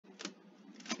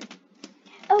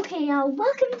Okay, y'all,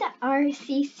 welcome to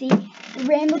RCC, the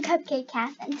Rainbow Cupcake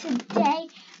Cast, and today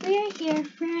we are here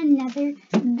for another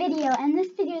video, and this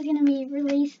video is going to be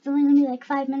released. It's only going to be like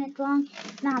 5 minutes long,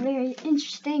 not very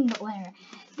interesting, but whatever.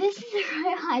 This is a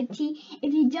Royal High Tea.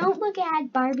 If you don't look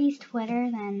at Barbie's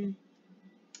Twitter, then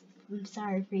I'm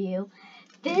sorry for you.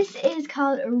 This is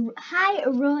called Hi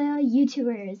Royal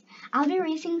YouTubers. I'll be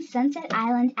racing Sunset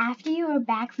Island after you are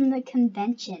back from the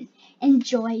convention.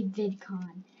 Enjoy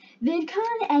VidCon.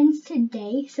 VidCon ends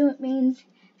today, so it means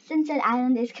Sunset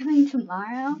Island is coming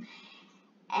tomorrow.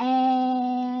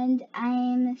 And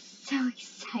I'm so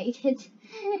excited.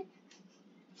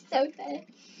 So excited.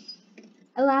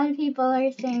 A lot of people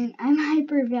are saying I'm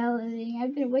hyperventilating.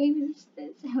 I've been waiting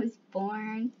since I was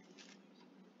born.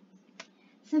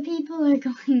 So people are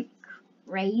going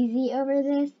crazy over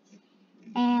this.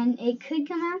 And it could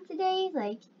come out today,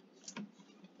 like,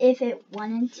 if it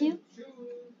wanted to.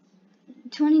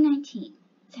 2019,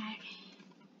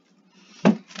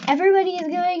 Saturday. Everybody is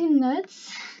going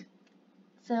nuts.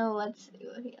 So let's see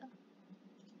what here.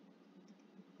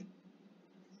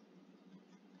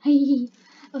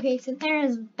 Okay, so there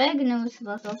is big news for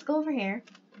us. Let's go over here.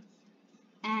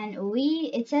 And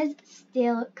it says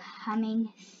still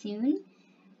coming soon.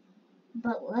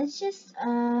 But let's just,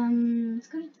 let's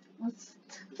go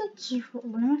to,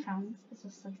 one of my phones. It's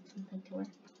just like something to work.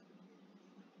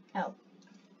 Oh.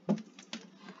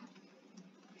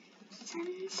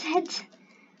 Sunset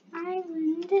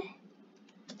Island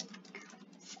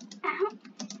comes out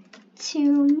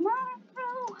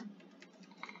tomorrow.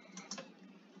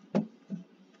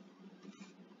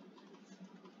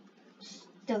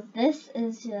 So this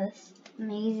is just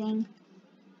amazing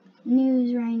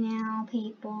news right now,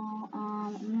 people.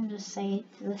 I'm gonna just say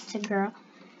this to girl.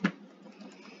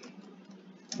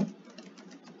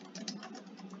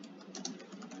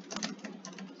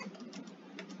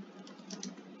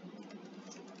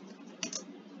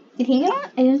 You think it?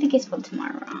 I don't think it's spelled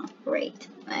tomorrow. Right.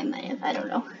 I might have. I don't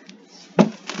know.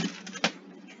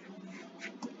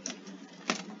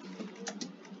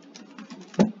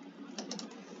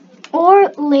 Or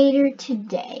later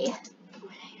today.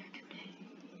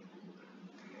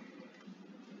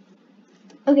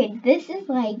 Okay, this is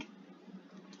like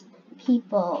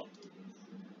people.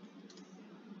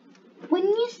 When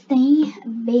you say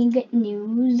big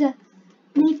news,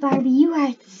 my Barbie, you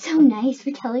are so nice for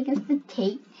telling us the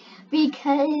tape.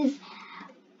 Because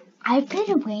I've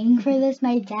been waiting for this.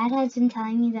 My dad has been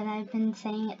telling me that I've been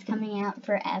saying it's coming out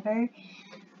forever.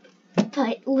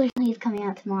 But literally it's coming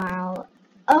out tomorrow.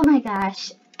 Oh my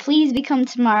gosh. Please become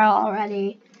tomorrow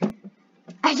already.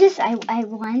 I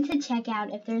wanted to check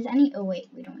out if there's any, oh wait,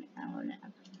 I want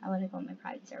to go on my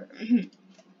private server.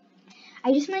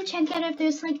 I just want to check out if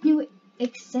there's like new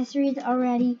accessories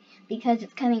already. Because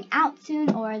it's coming out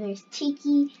soon. Or there's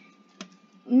Tiki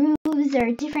moves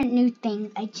or different new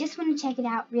things. I just want to check it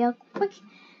out real quick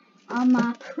on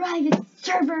my private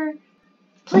server.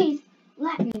 Please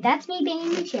let me. That's me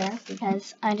banging the chair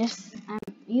because I'm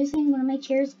using one of my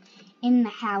chairs in the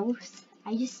house.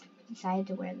 I just decided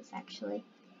to wear this actually.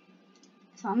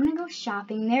 So I'm gonna go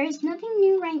shopping. There is nothing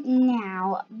new right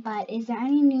now, but is there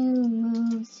any new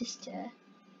moves just to...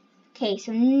 Okay,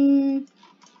 so no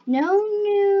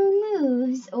new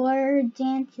moves or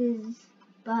dances,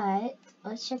 but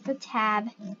let's check the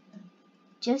tab,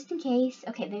 just in case.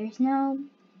 Okay, there's no...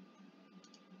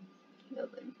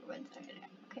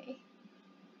 Okay.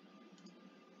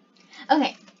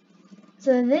 Okay.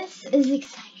 So this is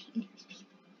exciting.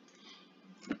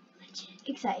 Legit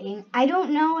exciting. I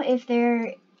don't know if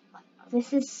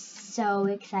this is so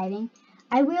exciting.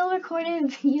 I will record a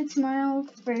video tomorrow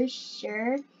for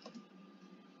sure.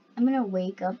 I'm gonna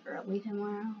wake up early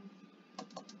tomorrow.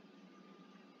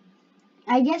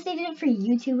 I guess they did it for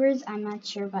YouTubers, I'm not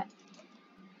sure, but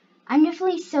I'm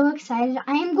definitely so excited.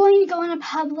 I am going to go on a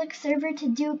public server to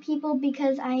do people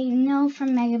because I know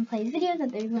from Megan Plays videos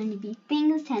that there's going to be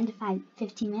things 10 to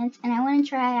 15 minutes, and I want to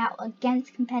try it out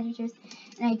against competitors,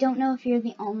 and I don't know if you're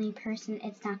the only person.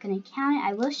 It's not going to count it.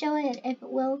 I will show it if it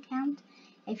will count,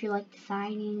 if you're like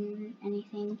deciding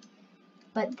anything.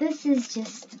 But this is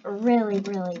just really,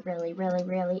 really, really, really,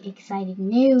 really exciting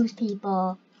news,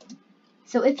 people.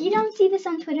 So if you don't see this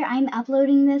on Twitter, I'm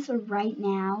uploading this right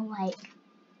now. Like,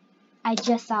 I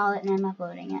just saw it and I'm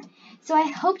uploading it. So I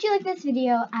hope you like this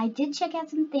video. I did check out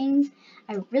some things.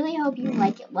 I really hope you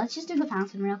like it. Let's just do the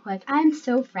announcement real quick. I'm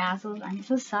so frazzled. I'm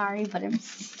so sorry, but I'm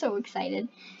so excited.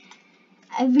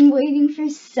 I've been waiting for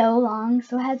so long.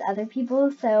 So has other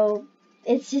people. So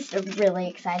it's just a really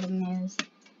exciting news.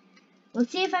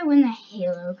 Let's see if I win the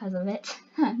Halo because of it.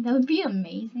 That would be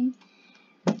amazing.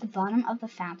 at the bottom of the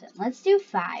fountain. Let's do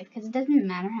 5 because it doesn't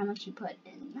matter how much you put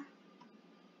in.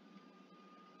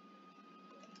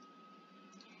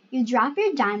 You drop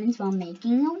your diamonds while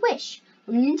making a wish.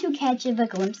 Lean to catch a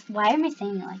glimpse. Why am I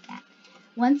saying it like that?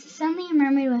 Once suddenly a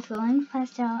mermaid with glowing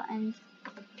pastel and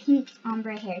pink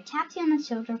ombre hair tapped you on the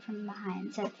shoulder from behind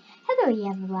and said, "Hello, you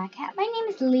have a black hat. My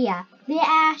name is Leah. Leah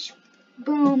Ash."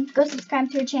 Boom. Go subscribe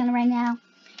to her channel right now.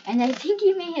 And I think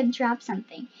you may have dropped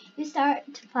something. You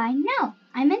start to reply, "No,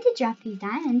 I meant to drop these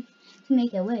diamonds to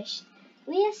make a wish."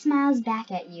 Leah smiles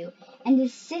back at you and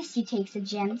insists you take the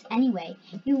gems anyway.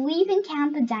 You leave and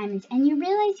count the diamonds, and you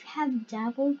realize you have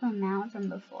double the amount from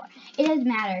before. It doesn't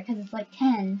matter because it's like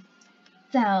 10.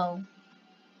 So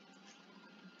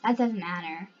that doesn't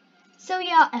matter. So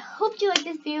y'all, I hope you like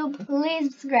this video.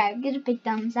 Please subscribe, give it a big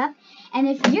thumbs up. And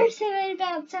if you're excited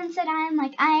about Sunset Island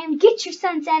like I am, get your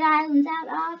Sunset Islands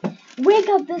out of. Wake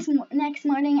up this next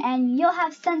morning and you'll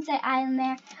have Sunset Island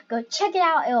there. Go check it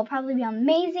out. It will probably be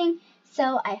amazing.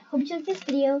 So I hope you like this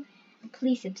video.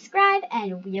 Please subscribe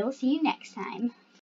and we'll see you next time.